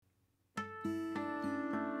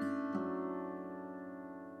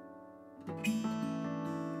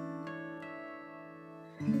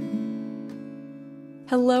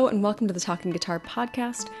Hello and welcome to the Talking Guitar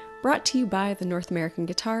podcast, brought to you by the North American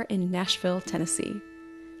Guitar in Nashville, Tennessee.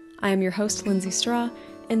 I am your host, Lindsay Straw,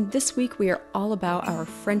 and this week we are all about our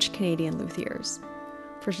French-Canadian luthiers.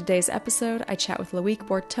 For today's episode, I chat with Loic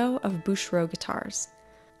Bourteau of Bouchereau Guitars.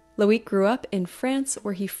 Loic grew up in France,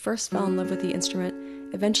 where he first fell in love with the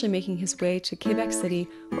instrument, eventually making his way to Quebec City,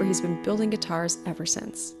 where he's been building guitars ever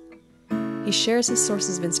since. He shares his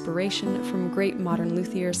sources of inspiration from great modern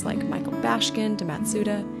luthiers like Michael Bashkin to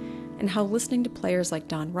Matsuda, and how listening to players like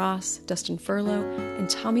Don Ross, Dustin Furlow, and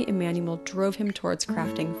Tommy Emmanuel drove him towards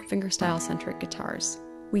crafting fingerstyle-centric guitars.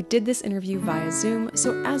 We did this interview via Zoom,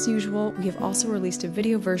 so as usual, we have also released a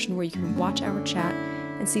video version where you can watch our chat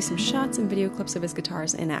and see some shots and video clips of his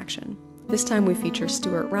guitars in action. This time we feature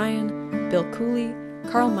Stuart Ryan, Bill Cooley,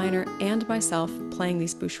 Carl Miner, and myself playing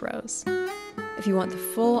these Bouchereaus. If you want the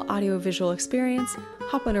full audio-visual experience,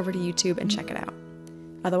 hop on over to YouTube and check it out.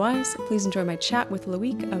 Otherwise, please enjoy my chat with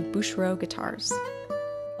Loic of Bouchereau Guitars.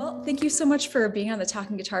 Well, thank you so much for being on the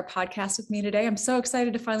Talking Guitar podcast with me today. I'm so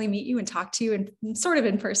excited to finally meet you and talk to you in sort of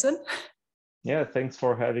in person. Yeah, thanks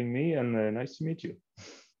for having me, and nice to meet you.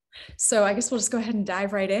 So I guess we'll just go ahead and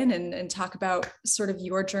dive right in and talk about sort of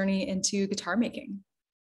your journey into guitar making.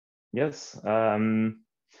 Yes.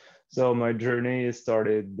 So my journey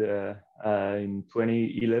started in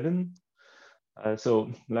 2011.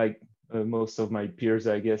 So like most of my peers,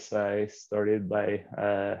 I guess I started by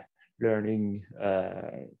learning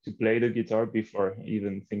to play the guitar before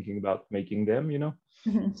even thinking about making them,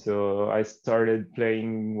 Mm-hmm. So I started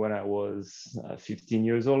playing when I was 15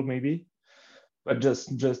 years old, maybe. But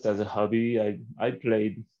just as a hobby, I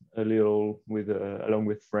played a little with along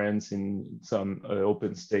with friends in some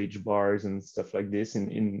open stage bars and stuff like this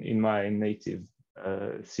in my native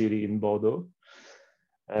city in Bordeaux.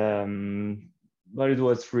 But it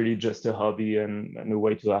was really just a hobby and a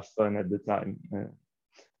way to have fun at the time.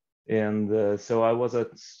 So I was at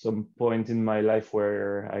some point in my life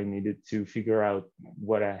where I needed to figure out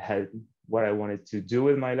what I wanted to do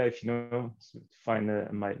with my life, to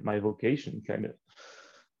find my vocation kind of.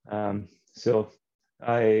 So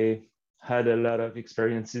I had a lot of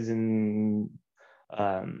experiences in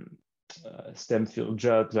STEM field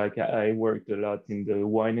jobs. Like I worked a lot in the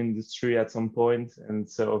wine industry at some point, and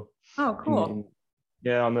so Oh, cool.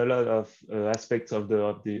 yeah, on a lot of aspects of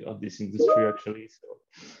this industry actually. So,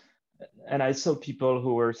 and I saw people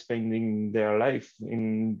who were spending their life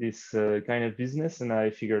in this kind of business, and I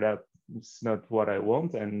figured out it's not what I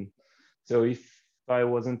want. And so if I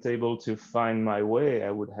wasn't able to find my way, I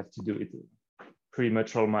would have to do it pretty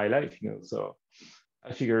much all my life, So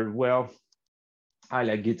I figured, well, I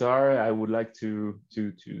like guitar. I would like to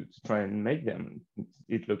try and make them.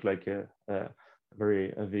 It looked like a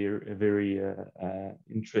very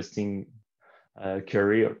interesting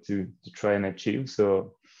career to try and achieve.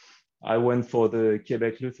 So I went for the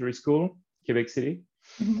Quebec Lutherie School, Quebec City.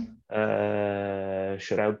 Mm-hmm.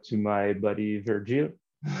 Shout out to my buddy Virgil,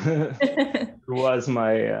 who was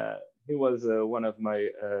he was one of my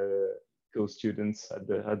co-students at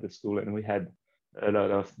the school, and we had a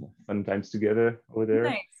lot of fun times together over there.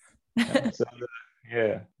 Nice. So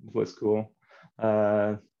yeah, it was cool.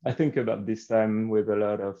 I think about this time with a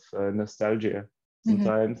lot of nostalgia Mm-hmm.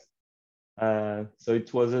 sometimes. So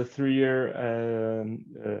it was a 3-year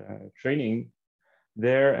training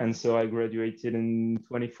there, and so I graduated in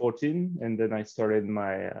 2014, and then I started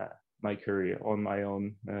my career on my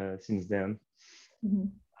own since then. Mm-hmm.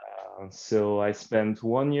 So I spent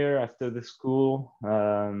 1 year after the school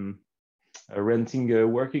renting a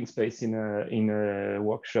working space in a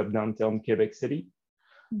workshop downtown Quebec City.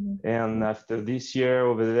 Mm-hmm. And after this year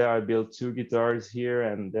over there, I built 2 guitars here,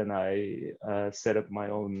 and then I set up my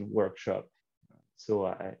own workshop. So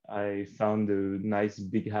I found a nice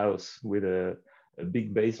big house with a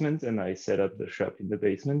big basement, and I set up the shop in the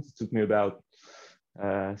basement. It took me about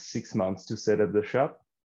 6 months to set up the shop.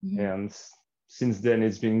 Mm-hmm. And since then,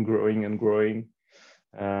 it's been growing and growing.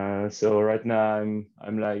 So right now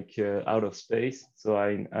I'm like out of space. So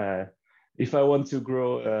if I want to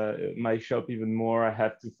grow my shop even more, I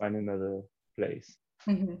have to find another place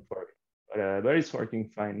Mm-hmm. for it. But it's working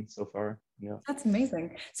fine so far. Yeah. That's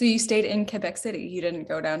amazing. So you stayed in Quebec City. You didn't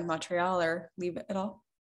go down to Montreal or leave it at all?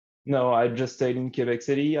 No, I just stayed in Quebec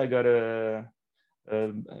City. I got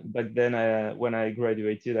back then when I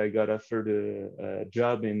graduated, I got offered a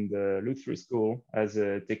job in the Lutherie School as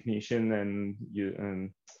a technician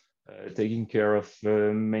and taking care of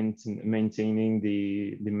maintaining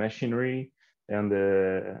the machinery and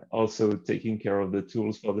also taking care of the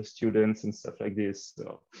tools for the students and stuff like this.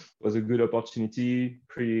 So it was a good opportunity,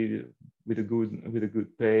 with a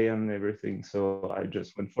good pay and everything. So I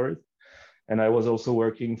just went for it. and I was also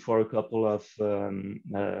working for a couple of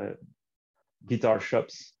guitar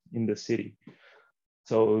shops in the city.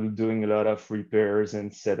 So doing a lot of repairs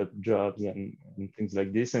and setup jobs and things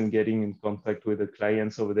like this, and getting in contact with the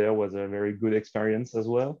clients over there was a very good experience as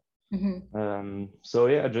well. So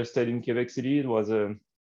yeah, I just stayed in Quebec City. It was a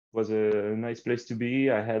nice place to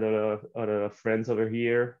be. I had a lot of friends over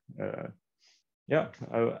here. Yeah,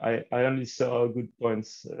 I only saw good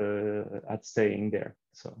points at staying there.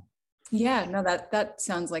 So yeah, no, that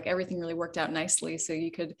sounds like everything really worked out nicely. So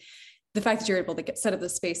you could, the fact that you're able to set up the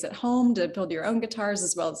space at home to build your own guitars,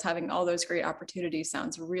 as well as having all those great opportunities,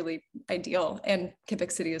 sounds really ideal. And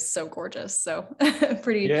Quebec City is so gorgeous, so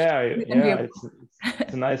pretty yeah, enviable.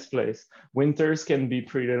 it's a nice place. Winters can be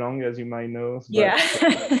pretty long, as you might know, Yeah.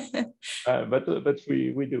 but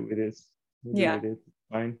we do with it. We do Yeah. with it.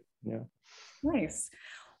 Fine. Yeah. Nice.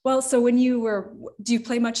 Well, so when do you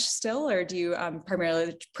play much still, or do you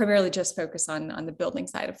primarily just focus on the building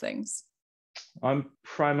side of things? I'm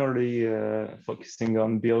primarily focusing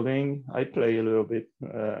on building. I play a little bit.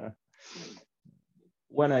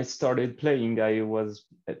 When I started playing, I was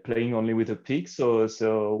playing only with a pick.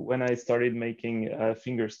 So when I started making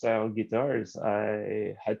fingerstyle guitars,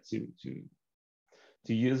 I had to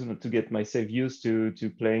get myself used to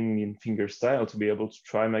playing in fingerstyle, to be able to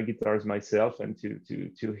try my guitars myself and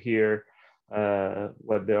to hear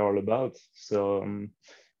what they're all about. So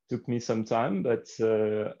took me some time, but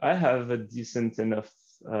I have a decent enough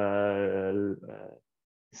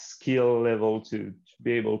skill level to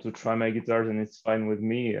be able to try my guitars, and it's fine with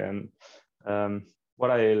me. And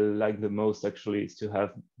what I like the most actually is to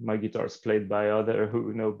have my guitars played by others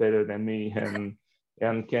who know better than me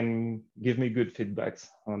and can give me good feedbacks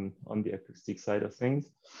on the acoustic side of things.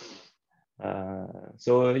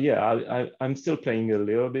 So yeah, I'm still playing a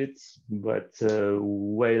little bit, but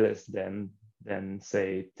way less than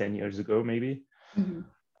say 10 years ago maybe.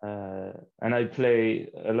 And I play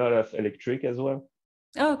a lot of electric as well.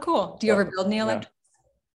 Oh, cool. Do you ever build any electric?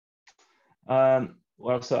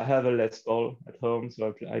 Well, so I have a Les Paul at home,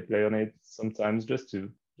 so I play on it sometimes just to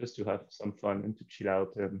have some fun and to chill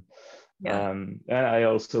out. And I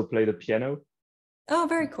also play the piano. Oh,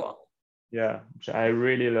 very cool. Yeah, I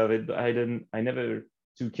really love it. But I never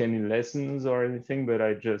took any lessons or anything, but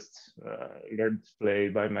I just learned to play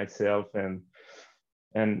by myself, and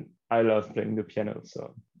I love playing the piano.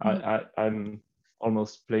 So I'm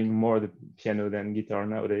almost playing more the piano than guitar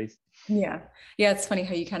nowadays. Yeah. It's funny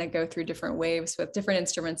how you kind of go through different waves with different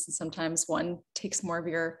instruments, and sometimes one takes more of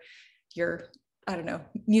your I don't know,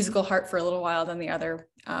 musical heart for a little while than the other.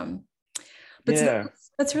 But yeah,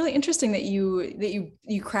 that's really interesting that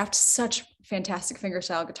you craft such fantastic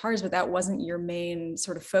fingerstyle guitars, but that wasn't your main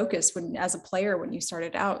sort of focus as a player when you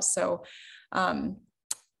started out. So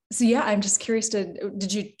yeah, I'm just curious,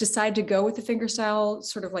 did you decide to go with the fingerstyle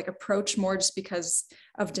sort of like approach more just because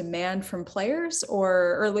of demand from players,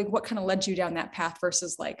 or like what kind of led you down that path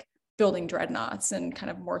versus like building dreadnoughts and kind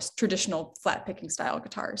of more traditional flat picking style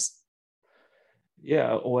guitars?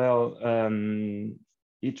 Yeah, well,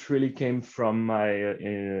 it really came from my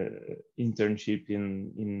internship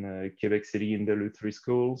in Quebec City in the Lutherie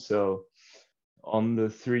School. So on the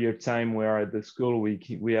 3-year time we're at the school,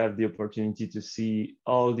 we have the opportunity to see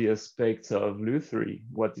all the aspects of Lutherie,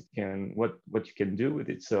 what you can do with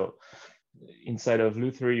it. So inside of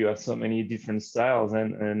Lutherie, you have so many different styles,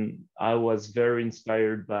 and I was very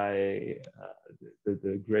inspired by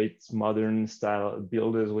the great modern style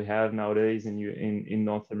builders we have nowadays in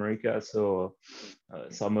North America. So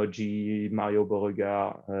Samoji, Mario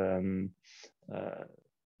Beauregard,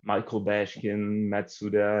 Michael Bashkin,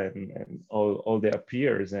 Matsuda, and all their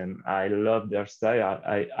peers, and I love their style.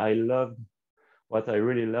 I love what I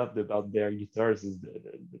really loved about their guitars is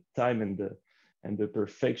the time and the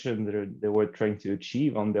perfection they were trying to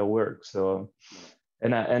achieve on their work. So,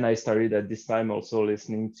 and I started at this time also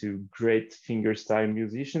listening to great fingerstyle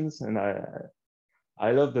musicians, and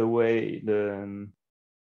I love the way the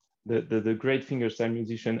great fingerstyle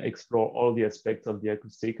musician explore all the aspects of the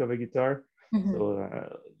acoustic of a guitar. So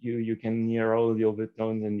you can hear all the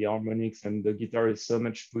overtones and the harmonics, and the guitar is so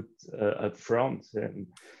much put up front. And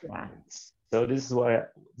so this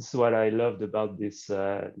is what I loved about this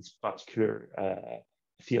particular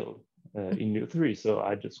field in Lutherie. So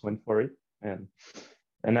I just went for it, and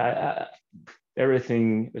I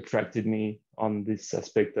everything attracted me on this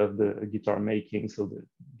aspect of the guitar making. So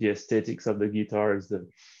the aesthetics of the guitars, the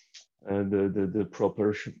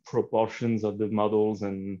proportions of the models,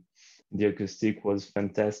 and the acoustic was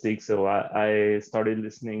fantastic. So I started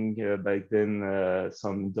listening back then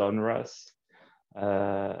some Don Ross,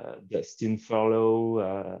 Dustin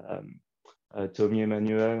Furlow, Tommy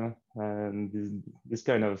Emmanuel, and this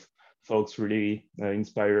kind of folks really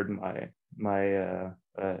inspired my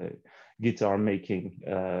guitar making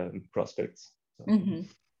prospects. So, Mm-hmm.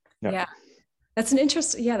 yeah. Yeah. That's an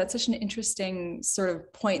that's such an interesting sort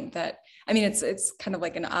of point that, I mean, it's kind of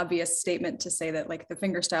like an obvious statement to say that like the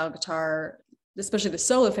fingerstyle guitar, especially the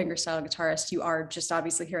solo fingerstyle guitarist, you are just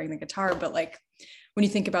obviously hearing the guitar, but like when you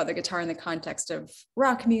think about the guitar in the context of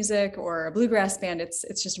rock music or a bluegrass band,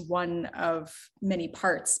 it's just one of many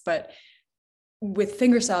parts. But with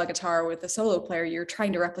fingerstyle guitar, with a solo player, you're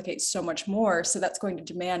trying to replicate so much more. So that's going to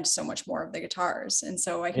demand so much more of the guitars. And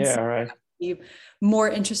so I can see Right. be more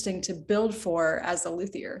interesting to build for as a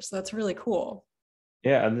luthier. So that's really cool.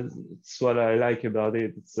 Yeah, and it's what I like about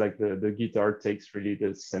it. It's like the guitar takes really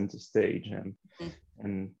the center stage,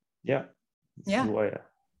 and yeah, this is why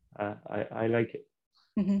I like it.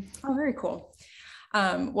 Mm-hmm. Oh, very cool.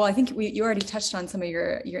 Well, I think you already touched on some of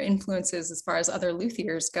your influences as far as other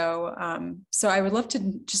luthiers go. So I would love to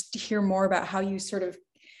just hear more about how you sort of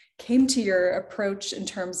came to your approach in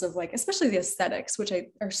terms of like, especially the aesthetics, which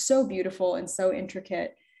are so beautiful and so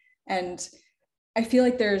intricate. And I feel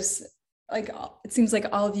like there's like, it seems like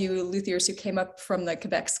all of you luthiers who came up from the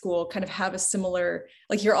Quebec school kind of have a similar,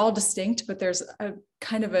 like you're all distinct, but there's a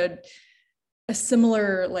kind of a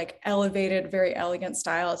similar, like elevated, very elegant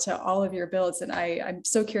style to all of your builds. And I'm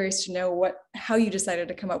so curious to know how you decided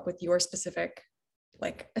to come up with your specific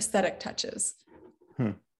like aesthetic touches.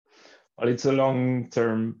 Well, it's a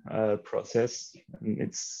long-term process. And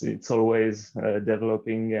it's always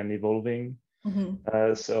developing and evolving.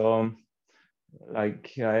 Mm-hmm. So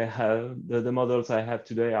like I have the models I have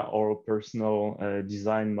today are all personal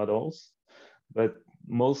design models, but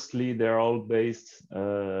mostly they're all based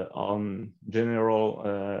on general,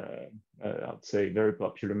 I'd say very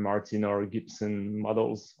popular Martin or Gibson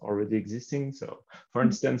models already existing. So for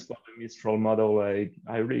instance, for the Mistral model,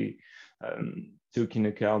 I really took in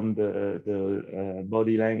account the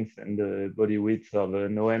body length and the body width of a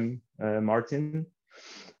Noem Martin.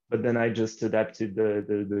 But then I just adapted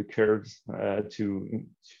the curves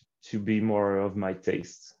to be more of my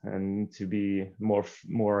taste and to be more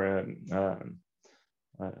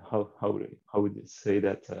how would you say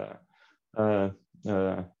that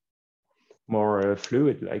more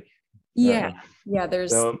fluid, like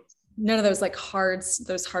there's so, none of those like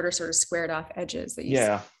those harder sort of squared off edges that you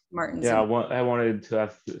see Martins. I wanted to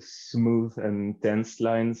have smooth and dense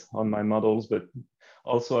lines on my models, but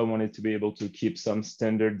also I wanted to be able to keep some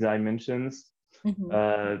standard dimensions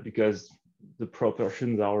because the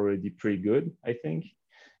proportions are already pretty good, I think,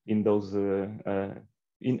 in those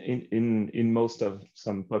in most of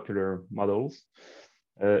some popular models.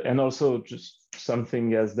 And also just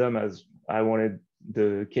something as dumb as I wanted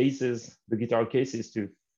the guitar cases to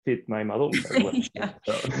fit my models as well.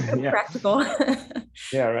 Practical.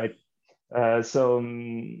 Right. So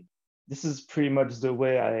this is pretty much the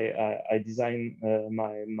way I design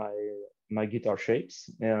my guitar shapes.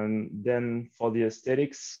 And then for the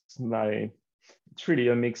aesthetics, it's really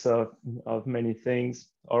a mix of many things.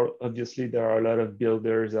 Or obviously there are a lot of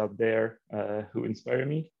builders out there who inspire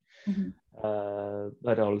me,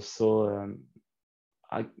 but also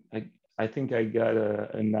I think I got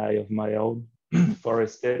an eye of my own for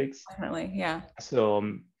aesthetics. Definitely, yeah. So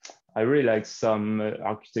I really like some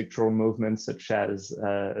architectural movements such as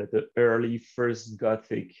the early First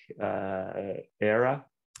Gothic era.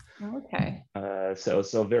 Okay.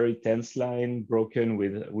 So very tense line, broken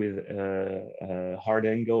with hard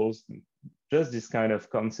angles. Just this kind of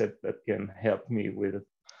concept that can help me with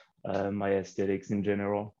my aesthetics in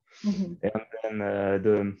general. And then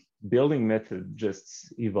the building method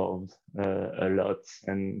just evolved a lot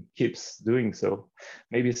and keeps doing so.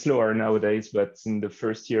 Maybe slower nowadays, but in the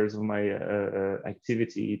first years of my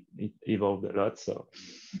activity, it evolved a lot. So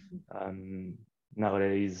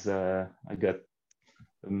nowadays, I got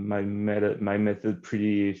my method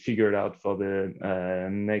pretty figured out for the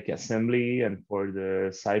neck assembly and for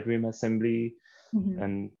the side rim assembly,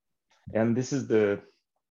 and this is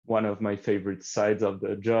one of my favorite sides of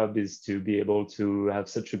the job is to be able to have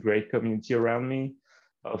such a great community around me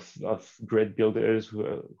of great builders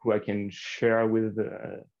who I can share with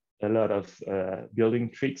a lot of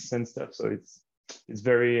building tricks and stuff. So it's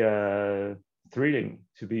very thrilling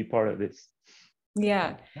to be part of this.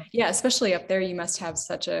 Yeah, especially up there, you must have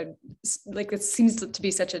such a, like, it seems to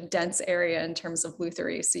be such a dense area in terms of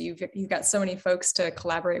lutherie. So you've got so many folks to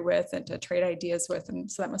collaborate with and to trade ideas with,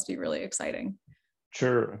 and so that must be really exciting.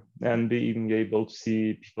 Sure, and being able to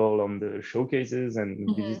see people on the showcases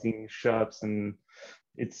and visiting shops, and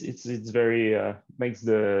it's very makes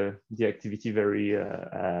the activity very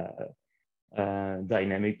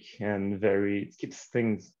dynamic and it keeps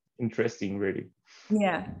things interesting, really.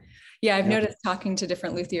 Yeah. Yeah, I've noticed talking to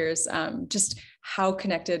different luthiers, just how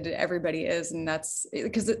connected everybody is. And that's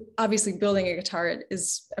because obviously building a guitar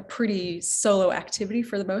is a pretty solo activity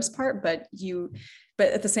for the most part, but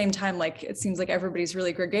at the same time, like it seems like everybody's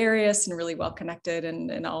really gregarious and really well connected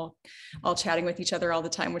and all chatting with each other all the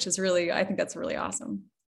time, which is really, I think that's really awesome.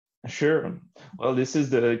 Sure. Well, this is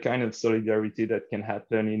the kind of solidarity that can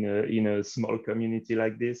happen in a small community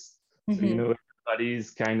like this. So, everybody's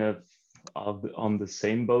kind of on the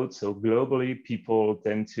same boat. So globally, people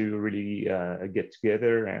tend to really get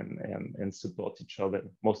together and support each other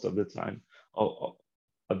most of the time.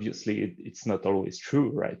 Obviously, it's not always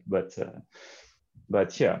true, right? But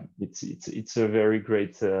yeah, it's a very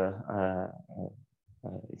great,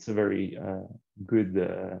 it's a very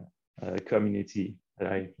good community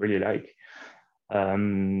that I really like.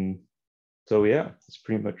 So yeah, that's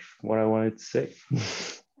pretty much what I wanted to say.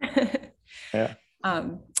 Yeah.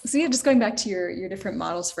 So yeah, just going back to your different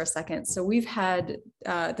models for a second. So we've had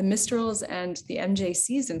the Mistrals and the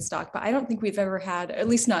MJCs in stock, but I don't think we've ever had, at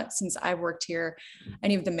least not since I've worked here,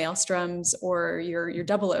 any of the Maelstroms or your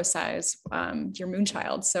 00 size, your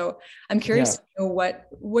Moonchild. So I'm curious to know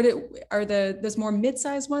are those more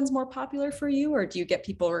mid-size ones more popular for you, or do you get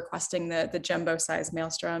people requesting the jumbo size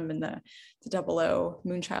Maelstrom and the 00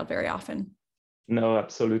 Moonchild very often? No,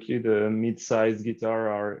 absolutely. The mid-sized guitar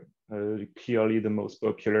are clearly the most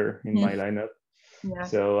popular in my lineup. Yeah.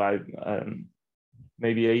 So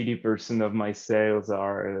maybe 80% of my sales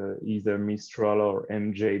are either Mistral or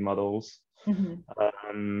MJ models.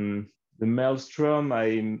 The Maelstrom,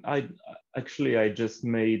 I just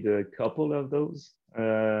made a couple of those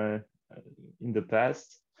in the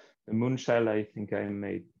past. The Moonchild, I think I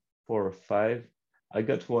made 4 or 5. I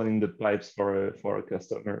got one in the pipes for a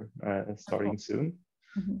customer starting soon.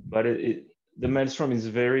 But the Maelstrom is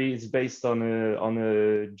it's based on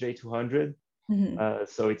a J200.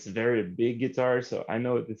 So it's a very big guitar. So I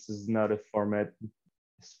know this is not a format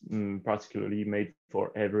particularly made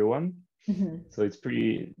for everyone. So it's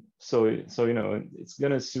pretty, so it's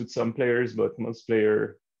gonna suit some players, but most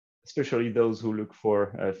players, especially those who look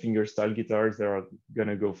for fingerstyle guitars, they are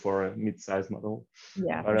gonna go for a mid-size model.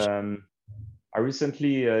 Yeah. But I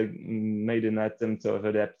recently made an attempt of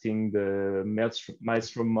adapting the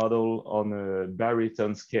Maelstrom model on a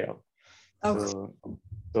baritone scale. Okay.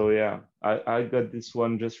 So yeah, I got this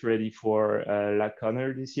one just ready for La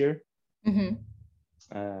Conner this year.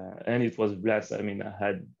 And it was blessed. I mean, I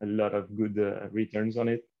had a lot of good returns on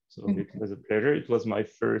it. So it was a pleasure. It was my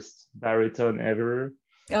first baritone ever.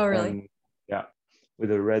 Oh, really? And, yeah,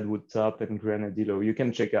 with a redwood top and grenadillo. You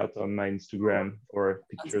can check out on my Instagram for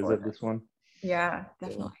pictures of this one. Yeah,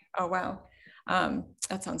 definitely. Oh, wow.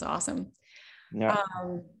 That sounds awesome. Yeah.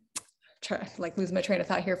 Losing my train of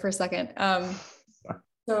thought here for a second. My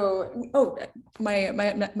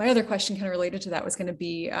other question kind of related to that was going to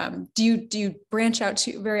be, do you branch out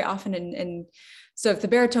very often? And so if the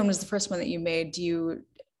baritone was the first one that you made, do you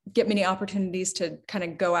get many opportunities to kind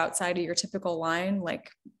of go outside of your typical line,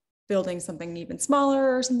 like building something even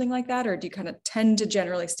smaller or something like that? Or do you kind of tend to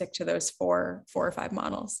generally stick to those four or 5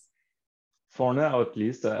 models? For now, at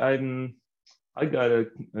least, I got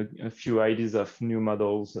a few ideas of new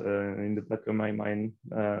models in the back of my mind.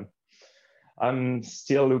 I'm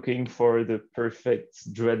still looking for the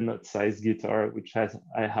perfect dreadnought size guitar, which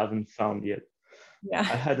I haven't found yet. Yeah,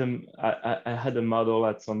 I had a model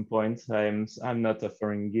at some point. I'm not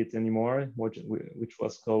offering it anymore, which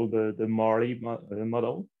was called the Marley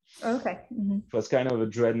model. Okay. It was kind of a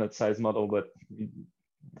dreadnought size model, but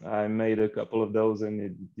I made a couple of those,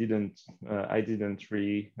 and I didn't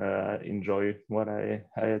really enjoy what I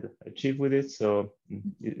had achieved with it. So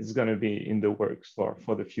it's going to be in the works for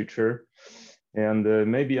the future. And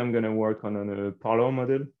maybe I'm going to work on a parlor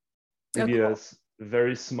model, maybe a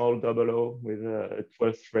very small 00 with a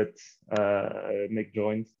 12 fret neck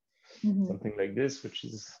joint, something like this, which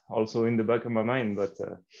is also in the back of my mind, but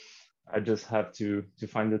I just have to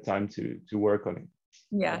find the time to work on it.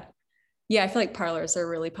 Yeah. Yeah, I feel like parlors are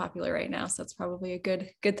really popular right now, so it's probably a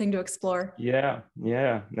good thing to explore. Yeah,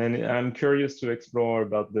 and I'm curious to explore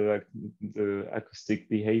about the acoustic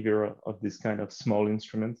behavior of this kind of small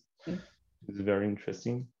instrument. It's very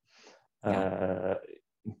interesting. Yeah.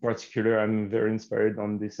 In particular, I'm very inspired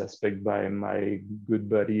on this aspect by my good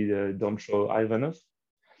buddy Domcho Ivanov.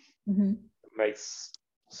 Who makes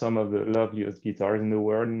some of the loveliest guitars in the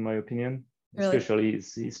world, in my opinion. Really? Especially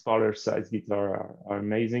his parlor size guitar are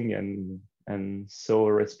amazing and so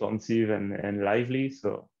responsive and lively.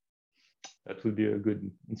 So that would be a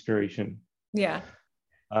good inspiration. Yeah.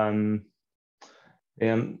 And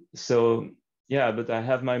so yeah, but I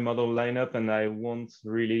have my model lineup, and I won't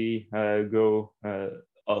really go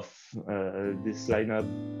off this lineup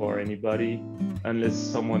for anybody unless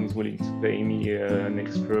someone is willing to pay me an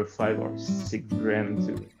extra 5 or 6 grand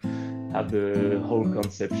to have the whole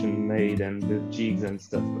conception made and the jigs and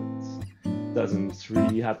stuff. But it doesn't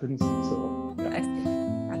really happen. So yeah.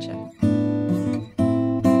 I see. Gotcha.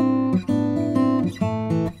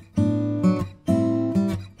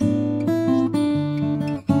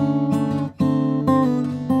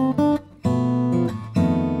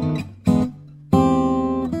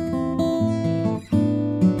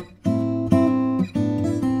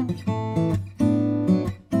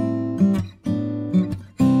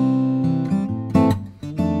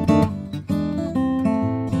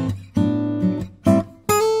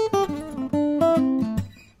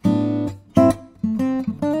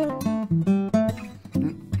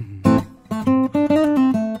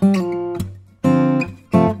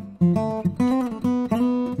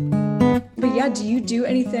 Do you do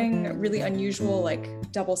anything really unusual, like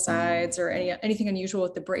double sides, or anything unusual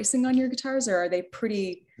with the bracing on your guitars, or are they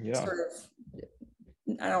pretty sort of,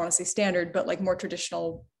 I don't want to say standard, but like more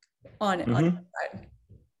traditional on the side?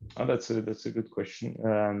 Oh, that's a good question.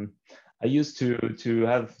 I used to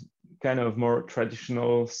have kind of more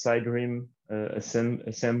traditional side rim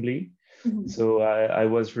assembly. Mm-hmm. So I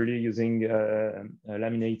was really using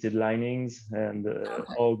laminated linings and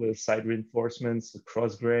all the side reinforcements,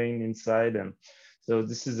 cross grain inside, and so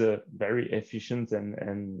this is a very efficient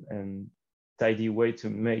and tidy way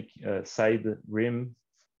to make side rim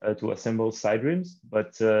to assemble side rims,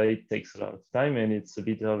 but it takes a lot of time and it's a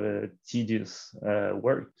bit of a tedious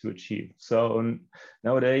work to achieve. So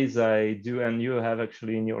nowadays I do, and you have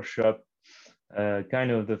actually in your shop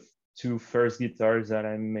kind of the 2 first guitars that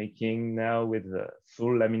I'm making now with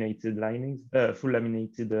full laminated linings, full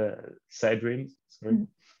laminated side rims. Sorry. Mm-hmm.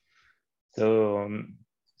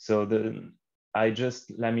 So I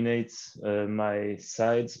just laminate my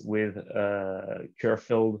sides with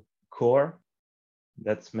Kerfeld core.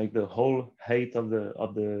 That's make the whole height of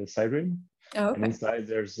the side rim. Oh, okay. And inside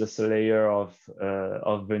there's just a layer of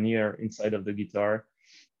veneer inside of the guitar.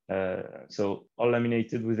 So all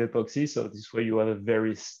laminated with epoxy. So this way you have a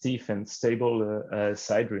very stiff and stable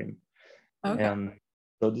side rim. Okay. And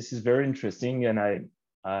so this is very interesting. And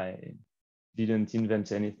I didn't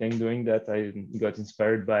invent anything doing that. I got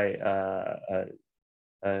inspired by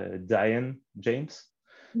Diane James,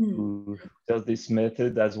 who does this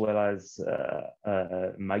method, as well as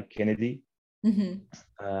Mike Kennedy,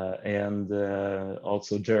 and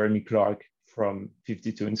also Jeremy Clark from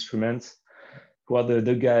 52 Instruments, who are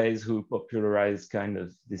the guys who popularized kind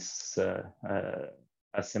of this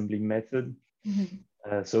assembly method.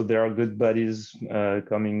 So there are good buddies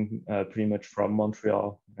coming pretty much from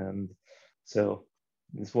Montreal, and so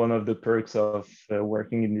it's one of the perks of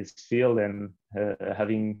working in this field and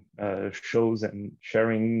having shows and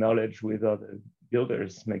sharing knowledge with other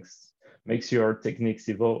builders makes your techniques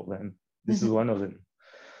evolve, and this is one of them.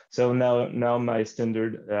 So now my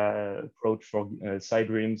standard approach for side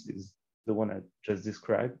rims is the one I just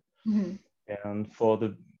described, and for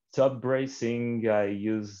the top bracing I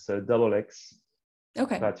use a double X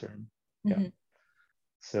pattern. Yeah.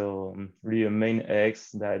 So really a main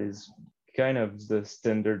X that is kind of the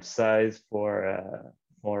standard size for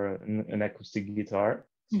an acoustic guitar.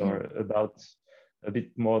 So about a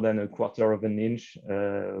bit more than 1/4 of an inch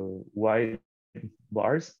wide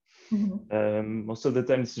bars. Most of the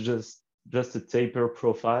time it's just a taper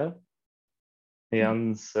profile.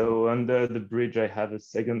 And so under the bridge I have a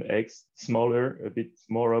second X, smaller, a bit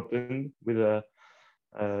more open, with a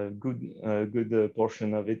good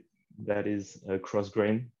portion of it that is cross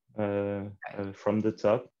grain from the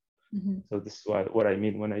top. So this is what I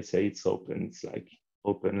mean when I say it's open. It's like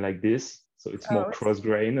open like this. So it's more cross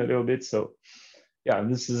grain a little bit. So yeah,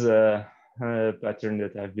 this is a pattern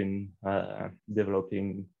that I've been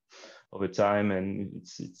developing over time, and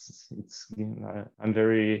it's I'm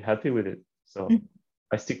very happy with it. So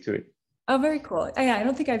I stick to it. Oh, very cool. Yeah, I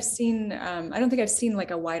don't think I've seen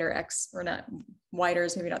like a wider X, or not wider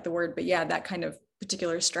is maybe not the word, but yeah, that kind of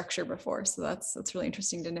particular structure before. So that's really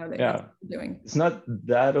interesting to know that you're doing. It's not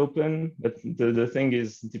that open, but the thing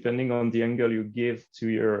is, depending on the angle you give to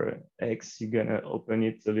your X, you're gonna open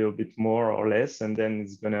it a little bit more or less, and then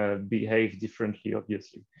it's gonna behave differently,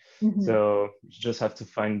 obviously. So you just have to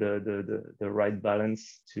find the right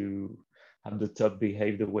balance to have the top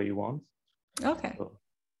behave the way you want. Okay. So,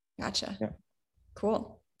 gotcha. Yeah.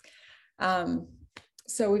 Cool.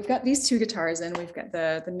 So we've got these 2 guitars, and we've got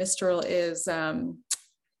the Mistral is,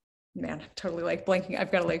 man, totally like blanking.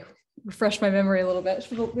 I've got to like refresh my memory a little bit.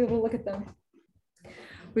 Should be able to look at them.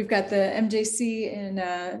 We've got the MJC in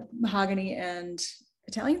mahogany and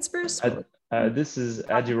Italian spruce. This is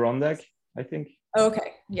Adirondack, I think. Oh,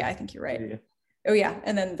 okay. Yeah, I think you're right. Yeah. Oh yeah,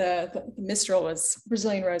 and then the Mistral was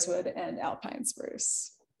Brazilian rosewood and Alpine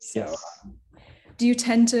spruce. So Yes. do you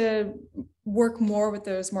tend to work more with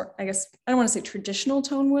those more, I guess, I don't want to say traditional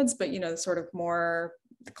tone woods, but sort of more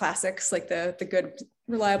the classics, like the good,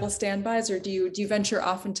 reliable standbys, or do you venture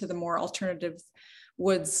off into the more alternative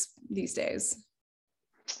woods these days?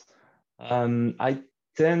 I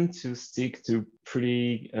tend to stick to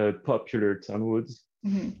pretty popular tone woods.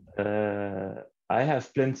 I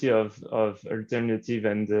have plenty of alternative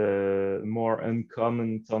and more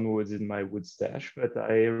uncommon tone woods in my wood stash, but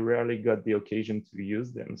I rarely got the occasion to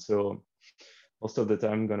use them. So most of the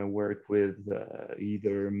time I'm gonna work with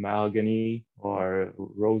either mahogany or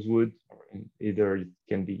rosewood, or either it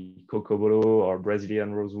can be cocobolo or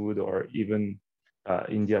Brazilian rosewood or even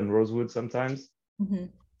Indian rosewood sometimes,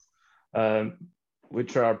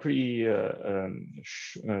 which are pretty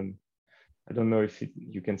I don't know if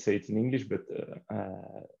you can say it in English, but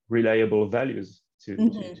reliable values to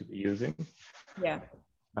be using. Yeah.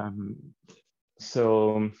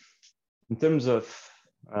 So in terms of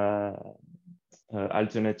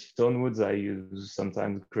alternative tone woods, I use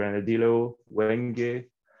sometimes Granadillo, Wenge,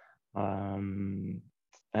 and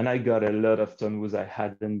I got a lot of tone woods I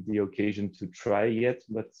hadn't the occasion to try yet,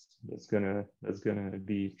 but that's gonna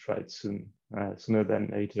be tried soon, sooner than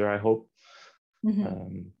later, I hope.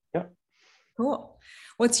 Yeah. Cool.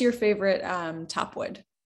 What's your favorite top wood?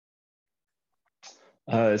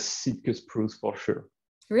 Sitka spruce for sure.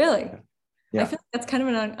 Really? Yeah. I feel like that's kind of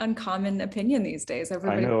an uncommon opinion these days.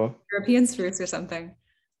 Everybody, I know. European spruce or something.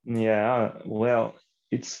 Yeah, well,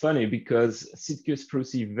 it's funny because Sitka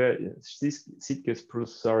spruce is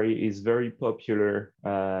very popular,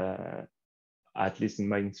 at least in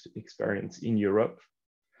my experience, in Europe.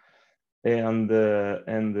 And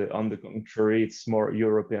on the contrary, it's more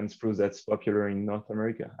European spruce that's popular in North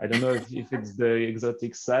America. I don't know if it's the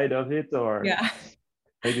exotic side of it or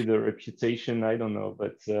maybe the reputation, I don't know.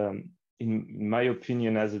 But in my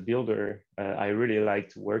opinion, as a builder, I really like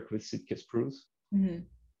to work with Sitka spruce.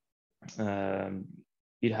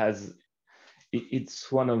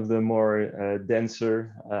 It's one of the more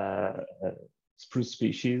denser spruce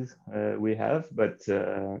species we have, but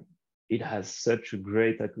it has such a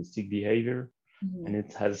great acoustic behavior, and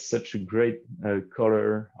it has such a great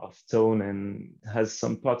color of tone, and has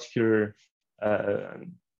some particular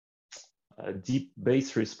deep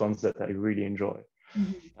bass response that I really enjoy.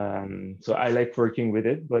 So I like working with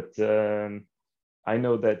it, but I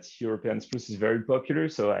know that European spruce is very popular,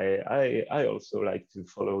 so I also like to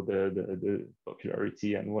follow the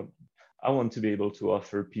popularity, and I want to be able to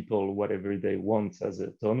offer people whatever they want as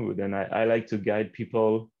a tone wood, and I like to guide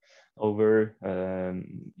people over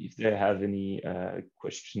if they have any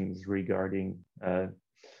questions regarding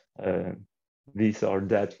this or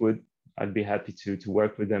that wood. I'd be happy to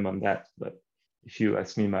work with them on that. But if you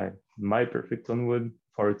ask me, my perfect tone wood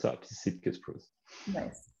for a top is Sitka spruce.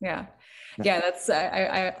 Nice. Yeah. That's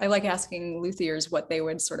I like asking luthiers what they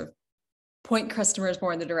would sort of point customers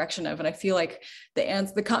more in the direction of, and I feel like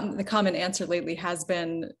the common answer lately has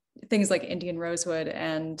been things like Indian rosewood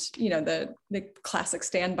and the classic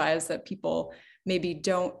standbys that people maybe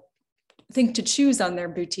don't think to choose on their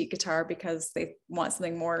boutique guitar because they want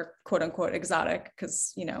something more quote unquote exotic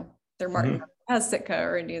because their Martin has Sitka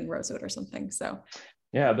or Indian rosewood or something. So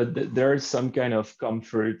yeah, but there's some kind of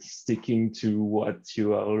comfort sticking to what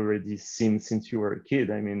you already seen since you were a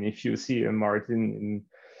kid. I mean, if you see a Martin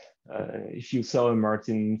if you saw a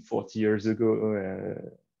Martin 40 years ago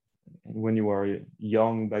when you were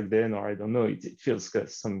young back then, or I don't know, it feels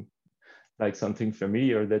like something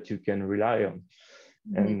familiar that you can rely on.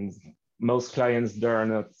 And most clients, they are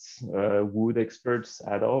not wood experts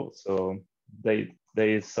at all, so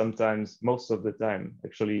they sometimes, most of the time,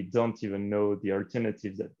 actually don't even know the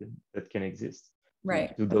alternatives that can exist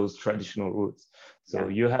to those traditional woods. So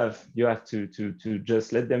you have to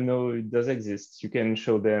just let them know it does exist. You can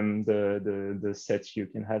show them the sets you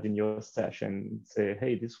can have in your stash and say,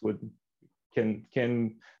 hey, this wood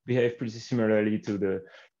can behave pretty similarly to the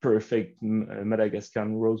perfect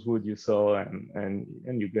Madagascan rosewood you saw, and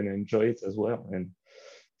you're gonna enjoy it as well. And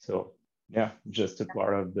so yeah, just a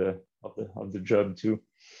part of the job too.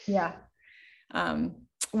 Yeah.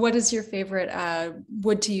 What is your favorite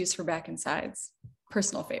wood to use for back and sides?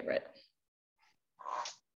 Personal favorite?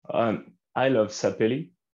 I love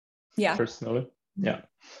Sapelli. Yeah. Personally, yeah.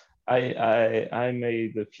 I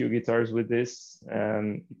made a few guitars with this,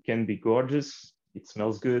 and it can be gorgeous. It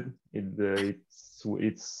smells good.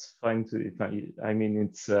 It's fine to. I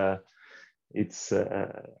mean, it's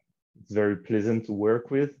very pleasant to work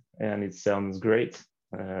with, and it sounds great.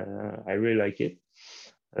 I really like it.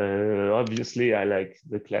 Obviously, I like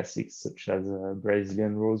the classics such as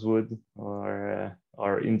Brazilian rosewood or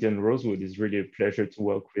Indian rosewood is really a pleasure to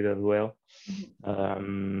work with as well.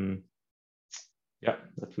 Yeah,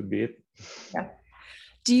 that would be it. Yeah.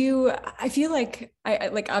 I feel like I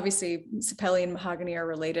like obviously sapelli and mahogany are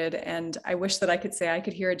related, and I wish that I could say I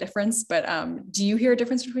could hear a difference, but do you hear a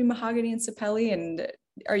difference between mahogany and sapelli, and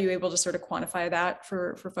are you able to sort of quantify that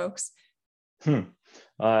for folks?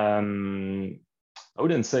 I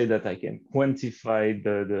wouldn't say that I can quantify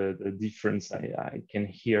the difference I can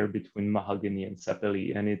hear between mahogany and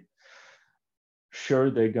sapelli, and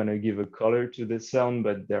sure, they're gonna give a color to the sound,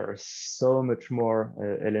 but there are so much more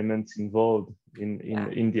elements involved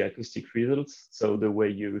in the acoustic results. So the way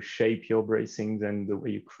you shape your bracings and the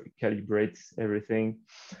way you calibrate everything.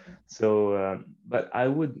 So, but I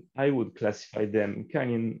would classify them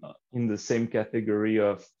kind of in the same category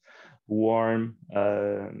of warm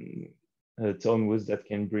tone woods that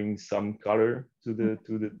can bring some color to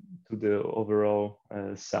the overall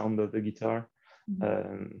sound of the guitar.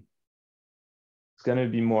 It's going to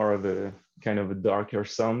be more of a kind of a darker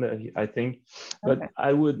sound, I think. But okay.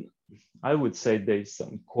 I would say they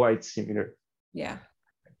sound quite similar. Yeah.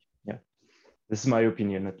 Yeah. This is my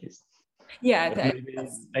opinion, at least. Yeah.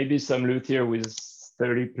 Maybe some luthier with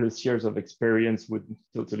 30 plus years of experience would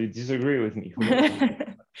totally disagree with me.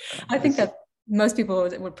 I think that most people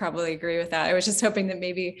would probably agree with that. I was just hoping that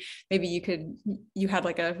maybe you had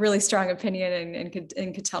like a really strong opinion and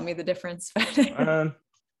could tell me the difference.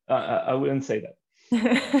 I wouldn't say that.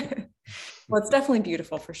 Well, it's definitely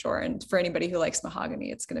beautiful for sure, and for anybody who likes mahogany,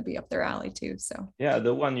 it's going to be up their alley too. So yeah,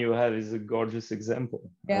 the one you have is a gorgeous example.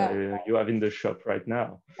 Yeah, you have in the shop right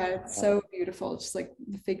now. Yeah, it's so beautiful. Just like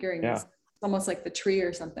the figuring, is almost like the tree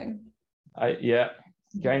or something.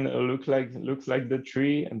 Kind of looks like the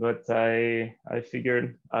tree, but I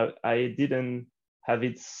figured I didn't have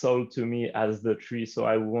it sold to me as the tree, so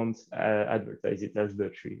I won't advertise it as the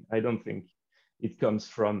tree. I don't think it comes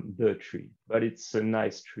from the tree, but it's a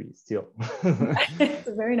nice tree still. It's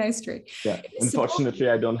a very nice tree. Yeah. Unfortunately,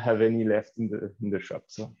 I don't have any left in the shop.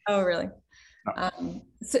 So. Oh, really? No.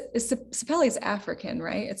 Sapelli is African,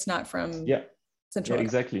 right? It's not from Central. Yeah,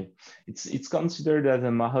 exactly. It's considered as a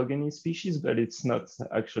mahogany species, but it's not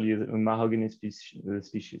actually a mahogany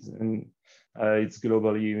species, and it's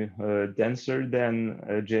globally denser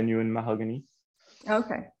than genuine mahogany.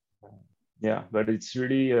 Okay. Yeah, but it's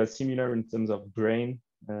really similar in terms of grain.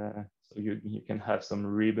 So you can have some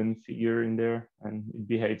ribbon figure in there, and it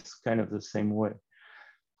behaves kind of the same way.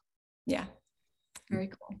 Yeah, very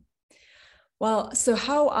cool. Well, so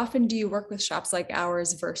how often do you work with shops like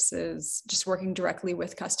ours versus just working directly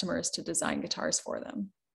with customers to design guitars for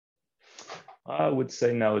them? I would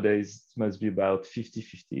say nowadays it must be about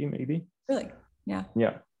 50-50 maybe. Really? Yeah.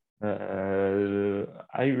 Yeah.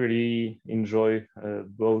 I really enjoy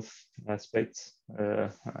both aspects.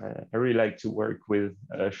 I really like to work with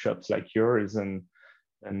shops like yours, and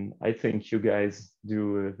I think you guys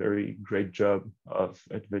do a very great job of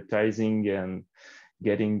advertising and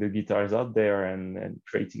getting the guitars out there and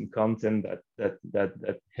creating content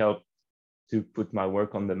that help to put my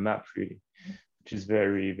work on the map, really, which is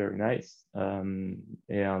very, very nice.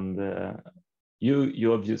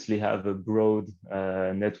 You obviously have a broad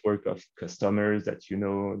network of customers that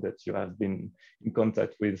you have been in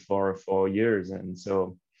contact with for years, and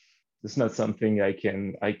so it's not something I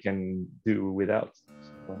can do without.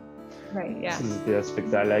 So, right. Yeah. This is the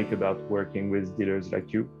aspect I like about working with dealers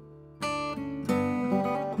like you.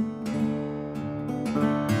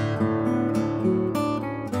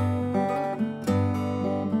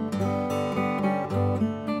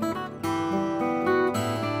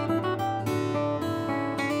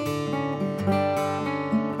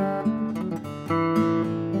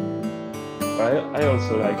 I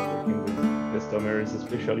also like working with customers,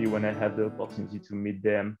 especially when I have the opportunity to meet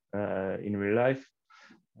them in real life.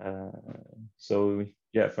 So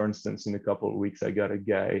yeah, for instance, in a couple of weeks, I got a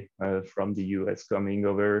guy from the US coming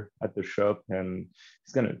over at the shop, and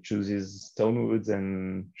he's gonna choose his tone woods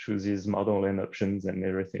and choose his model and options and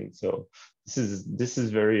everything. So this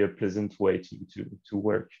is very a pleasant way to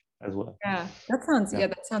work as well. Yeah,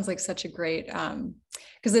 that sounds like such a great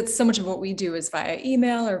because it's so much of what we do is via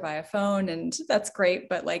email or via phone, and that's great,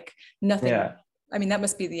 but like nothing. Yeah. I mean, that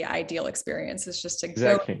must be the ideal experience, is just to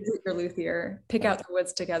go visit your luthier, pick out the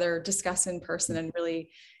woods together, discuss in person, and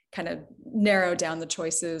really kind of narrow down the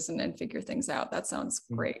choices and figure things out. That sounds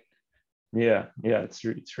great. Yeah, it's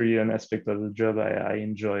really an aspect of the job I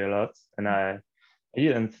enjoy a lot, and I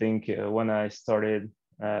didn't think when I started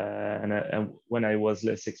and when I was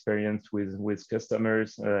less experienced with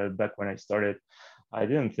customers back when I started, I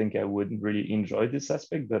didn't think I would really enjoy this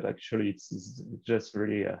aspect, but actually it's just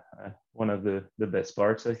really one of the best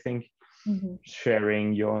parts, I think. Mm-hmm.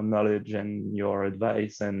 Sharing your knowledge and your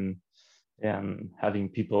advice and having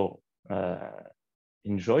people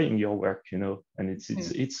enjoying your work, and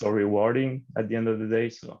it's so rewarding at the end of the day.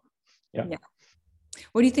 So yeah.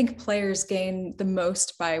 What do you think players gain the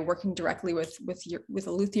most by working directly with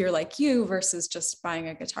a luthier like you versus just buying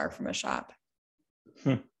a guitar from a shop?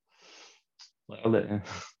 Well,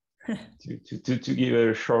 to give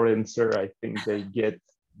a short answer, I think they get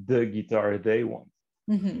the guitar they want,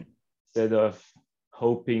 mm-hmm. instead of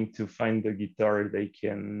hoping to find the guitar they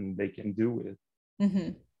can do with.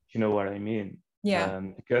 Mm-hmm. You know what I mean? Yeah.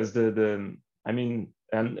 Because I mean,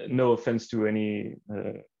 and no offense to any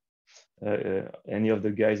of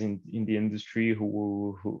the guys in the industry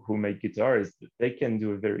who make guitars, they can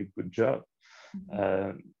do a very good job.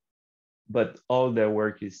 Mm-hmm. But all their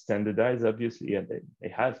work is standardized, obviously, and they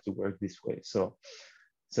have to work this way. So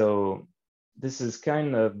this is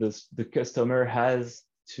kind of the customer has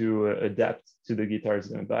to adapt to the guitar he's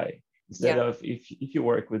going to buy. Instead of if you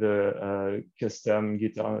work with a custom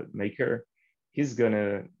guitar maker, this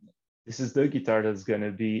is the guitar that's going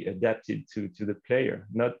to be adapted to the player,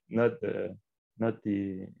 not the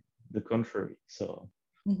contrary. So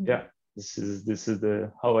mm-hmm. Yeah, this is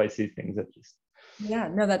the how I see things, at least. Yeah,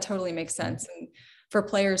 no, that totally makes sense. And for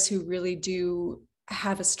players who really do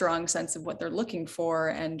have a strong sense of what they're looking for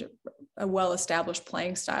and a well-established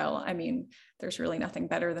playing style, I mean, there's really nothing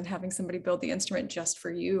better than having somebody build the instrument just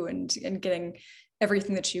for you and getting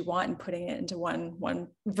everything that you want and putting it into one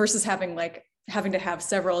versus having to have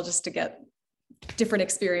several just to get different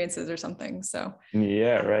experiences or something. So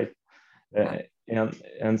yeah, right.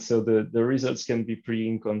 And so the results can be pretty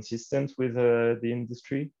inconsistent with the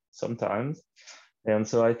industry sometimes. And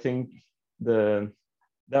so I think there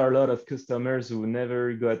are a lot of customers who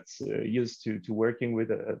never got used to working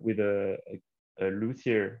with a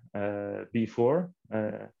luthier before.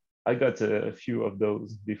 I got a few of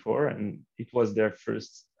those before, and it was their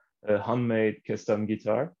first handmade custom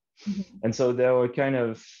guitar. Mm-hmm. And so they were kind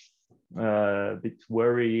of a bit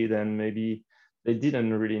worried, and maybe they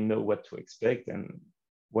didn't really know what to expect. And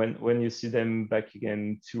when you see them back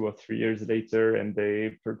again 2 or 3 years later, and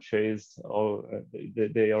they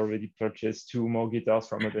they already purchased 2 more guitars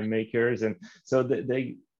from other makers, and so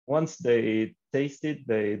they once they taste it,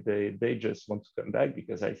 they just want to come back,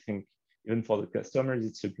 because I think even for the customers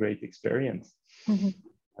it's a great experience.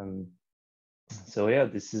 Mm-hmm. So yeah,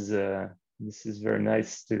 this is very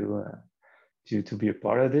nice to be a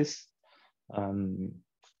part of this.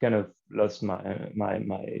 Kind of lost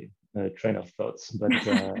my train of thoughts, but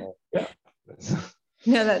yeah.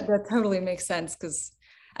 No, that totally makes sense, because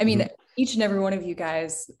I mean, mm-hmm. each and every one of you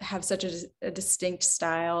guys have such a distinct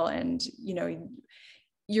style, and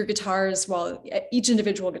your guitars, while each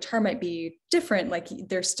individual guitar might be different, like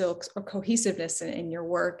there's still a cohesiveness in your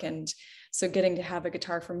work. And so getting to have a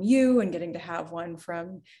guitar from you and getting to have one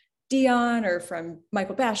from Dion or from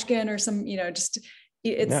Michael Bashkin or some,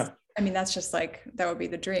 I mean, that's just that would be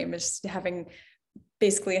the dream, is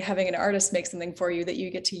basically having an artist make something for you that you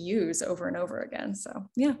get to use over and over again. So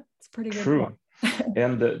yeah, it's pretty good. True.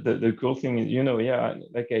 And the cool thing is,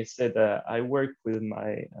 like I said, I work with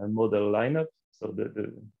my model lineup, so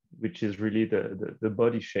which is really the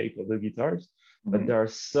body shape of the guitars. Mm-hmm. But there are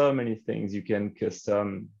so many things you can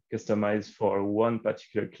customize for one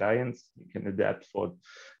particular client. You can adapt for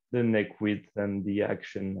the neck width and the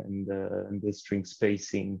action and the string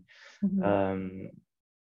spacing. Mm-hmm.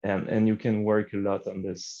 And you can work a lot on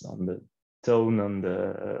the tone,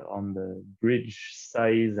 on the bridge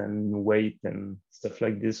size and weight and stuff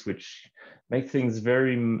like this, which make things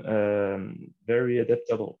very very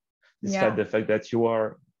adaptable, despite the fact that you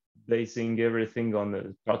are basing everything on a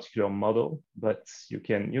particular model, but you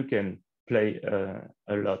can play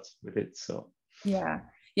a lot with it. So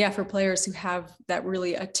yeah, for players who have that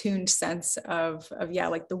really attuned sense of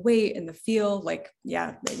like the weight and the feel, that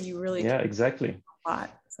you really exactly a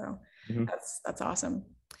lot. So mm-hmm. that's awesome.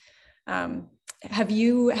 Have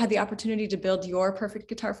you had the opportunity to build your perfect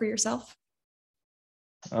guitar for yourself?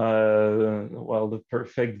 Well, the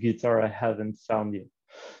perfect guitar I haven't found yet.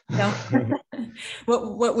 No.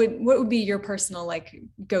 What would be your personal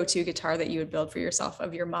go-to guitar that you would build for yourself,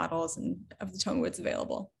 of your models and of the tone woods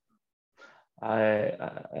available?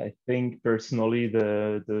 I think personally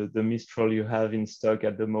the Mistral you have in stock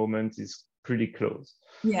at the moment is pretty close.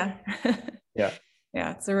 Yeah. Yeah.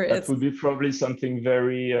 Yeah, that would be probably something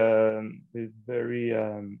very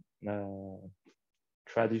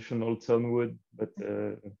traditional tone wood, but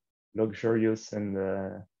luxurious and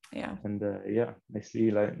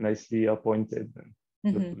nicely appointed.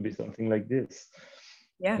 And that would be something like this.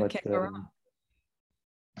 Yeah, but can't go wrong.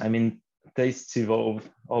 I mean, tastes evolve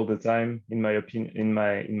all the time, in my opinion, in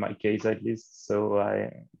my case at least. So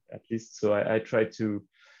I try to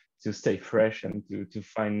stay fresh and to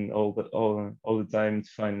find all the time to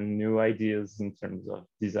find new ideas in terms of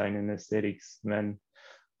design and aesthetics. Man,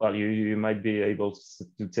 well, you might be able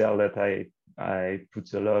to tell that I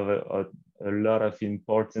put a lot of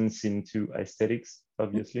importance into aesthetics,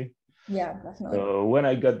 obviously. Yeah, definitely. So when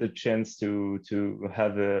I got the chance to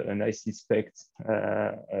have a nicely spec'd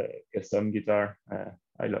custom guitar,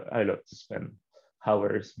 I love to spend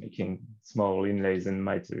hours making small inlays and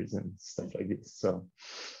miters and stuff like this. So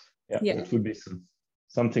yeah. It would be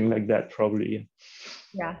something like that probably.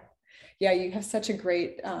 Yeah, you have such a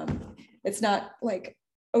great, it's not like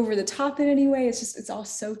over the top in any way. It's all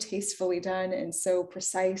so tastefully done and so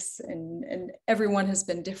precise, and everyone has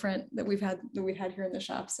been different that we've had here in the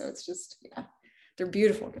shop. So it's just, they're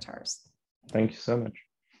beautiful guitars. Thank you so much.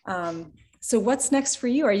 So what's next for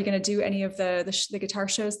you? Are you going to do any of the guitar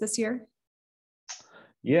shows this year?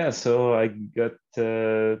 Yeah, so I got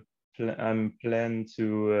I'm planned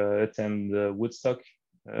to attend Woodstock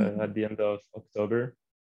at the end of October.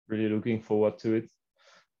 Really looking forward to it.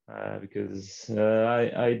 Because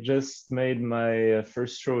I just made my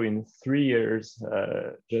first show in 3 years,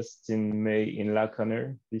 just in May in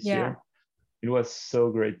Laconer this year. It was so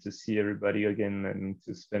great to see everybody again and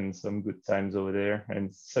to spend some good times over there,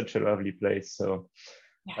 and such a lovely place. So,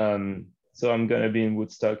 so I'm gonna be in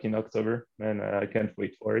Woodstock in October, and I can't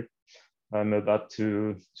wait for it. I'm about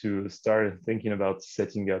to start thinking about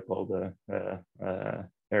setting up all the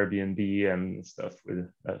Airbnb and stuff with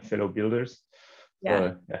fellow builders.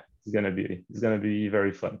 So, it's gonna be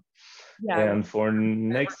very fun. And for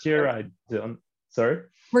next year, sorry.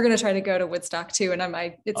 We're gonna try to go to Woodstock too, and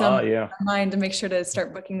it's on my mind to make sure to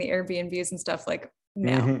start booking the Airbnbs and stuff like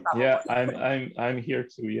now. Yeah, I'm here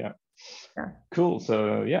too. Yeah. Cool.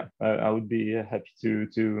 So I would be happy to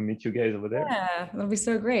meet you guys over there. Yeah, that'll be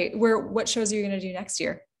so great. What shows are you gonna do next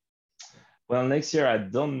year? Well, next year I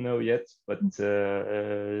don't know yet, but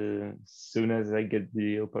as soon as I get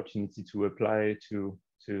the opportunity to apply to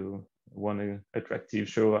one attractive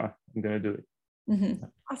show, I'm gonna do it.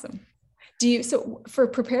 Awesome. So for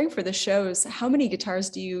preparing for the shows, how many guitars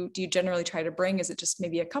do you generally try to bring? Is it just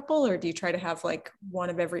maybe a couple, or do you try to have like one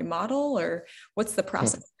of every model, or what's the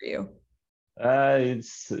process for you? It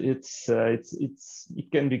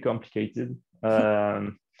can be complicated.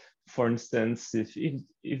 For instance,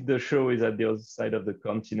 if the show is at the other side of the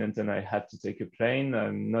continent and I have to take a plane,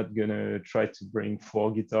 I'm not gonna try to bring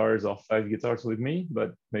 4 guitars or 5 guitars with me,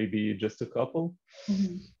 but maybe just a couple.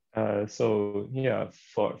 So yeah,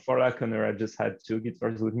 for Laconer, I just had 2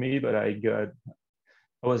 guitars with me, but I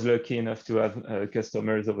was lucky enough to have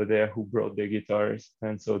customers over there who brought their guitars,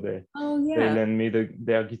 and so they lent me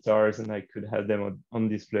their guitars, and I could have them on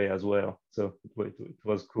display as well. So it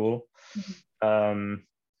was cool.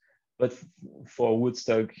 But for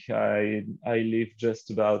Woodstock, I live just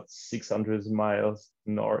about 600 miles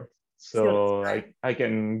north, so I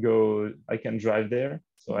can drive there.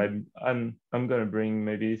 So I'm gonna bring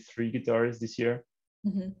maybe 3 guitars this year.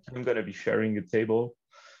 I'm gonna be sharing a table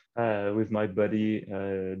with my buddy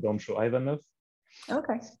Doncho Ivanov.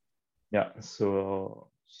 Okay. Yeah, so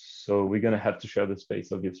we're gonna have to share the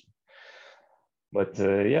space, obviously. But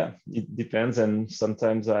it depends, and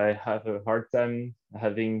sometimes I have a hard time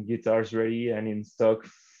having guitars ready and in stock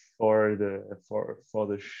for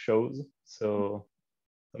the shows. So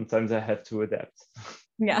sometimes I have to adapt.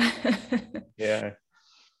 Yeah. Yeah,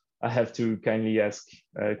 I have to kindly ask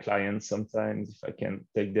clients sometimes if I can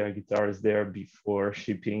take their guitars there before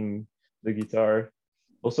shipping the guitar.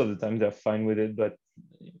 Most of the time they're fine with it, but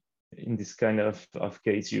in this kind of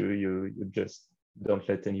case, you just don't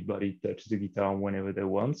let anybody touch the guitar whenever they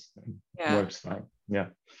want. It works fine. Yeah,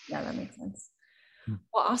 that makes sense.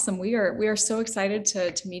 Well, awesome. We are so excited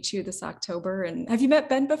to meet you this October. And have you met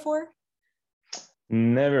Ben before?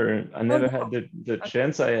 Never. I never had the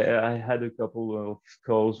chance. I had a couple of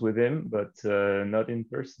calls with him, but not in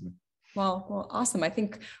person. Well, awesome. I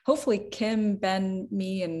think hopefully Kim, Ben,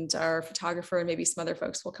 me, and our photographer, and maybe some other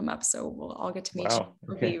folks will come up. So we'll all get to meet you.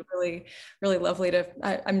 It'll be really, really lovely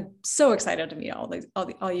I'm so excited to meet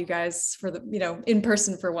all you guys for in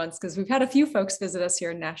person for once, because we've had a few folks visit us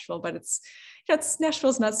here in Nashville, but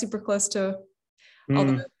Nashville's not super close to all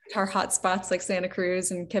the guitar hot spots like Santa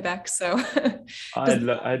Cruz and Quebec. So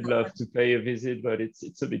I'd love to pay a visit, but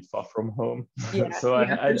it's a bit far from home. So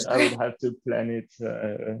I would have to plan it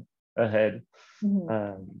ahead,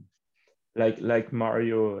 Mm-hmm. like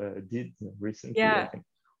Mario did recently, I Yeah. think.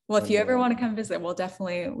 Well, if you And ever want to come visit,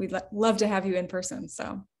 we'd love to have you in person.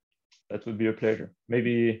 So that would be a pleasure.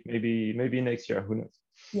 Maybe next year. Who knows?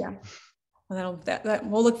 yeah, well,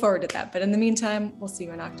 we'll look forward to that. But in the meantime, we'll see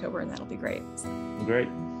you in October, and that'll be great. Great.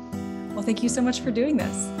 Well, thank you so much for doing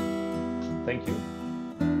this. Thank you.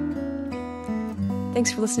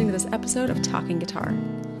 Thanks for listening to this episode of Talking Guitar.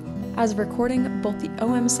 As of recording, both the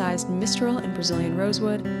OM-sized Mistral and Brazilian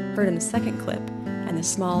Rosewood, heard in the second clip, and the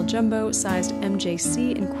small jumbo-sized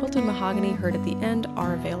MJC and quilted mahogany heard at the end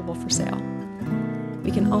are available for sale.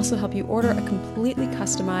 We can also help you order a completely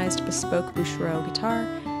customized bespoke Bouchereau guitar,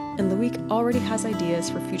 and Loic already has ideas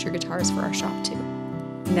for future guitars for our shop too.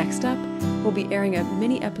 Next up, we'll be airing a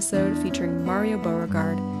mini episode featuring Mario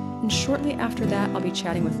Beauregard, and shortly after that I'll be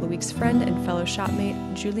chatting with Loic's friend and fellow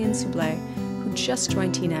shopmate, Julien Soublé, who just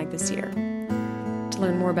joined TNAG this year. To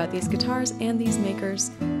learn more about these guitars and these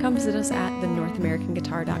makers, come visit us at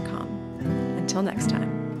thenorthamericanguitar.com. Until next time.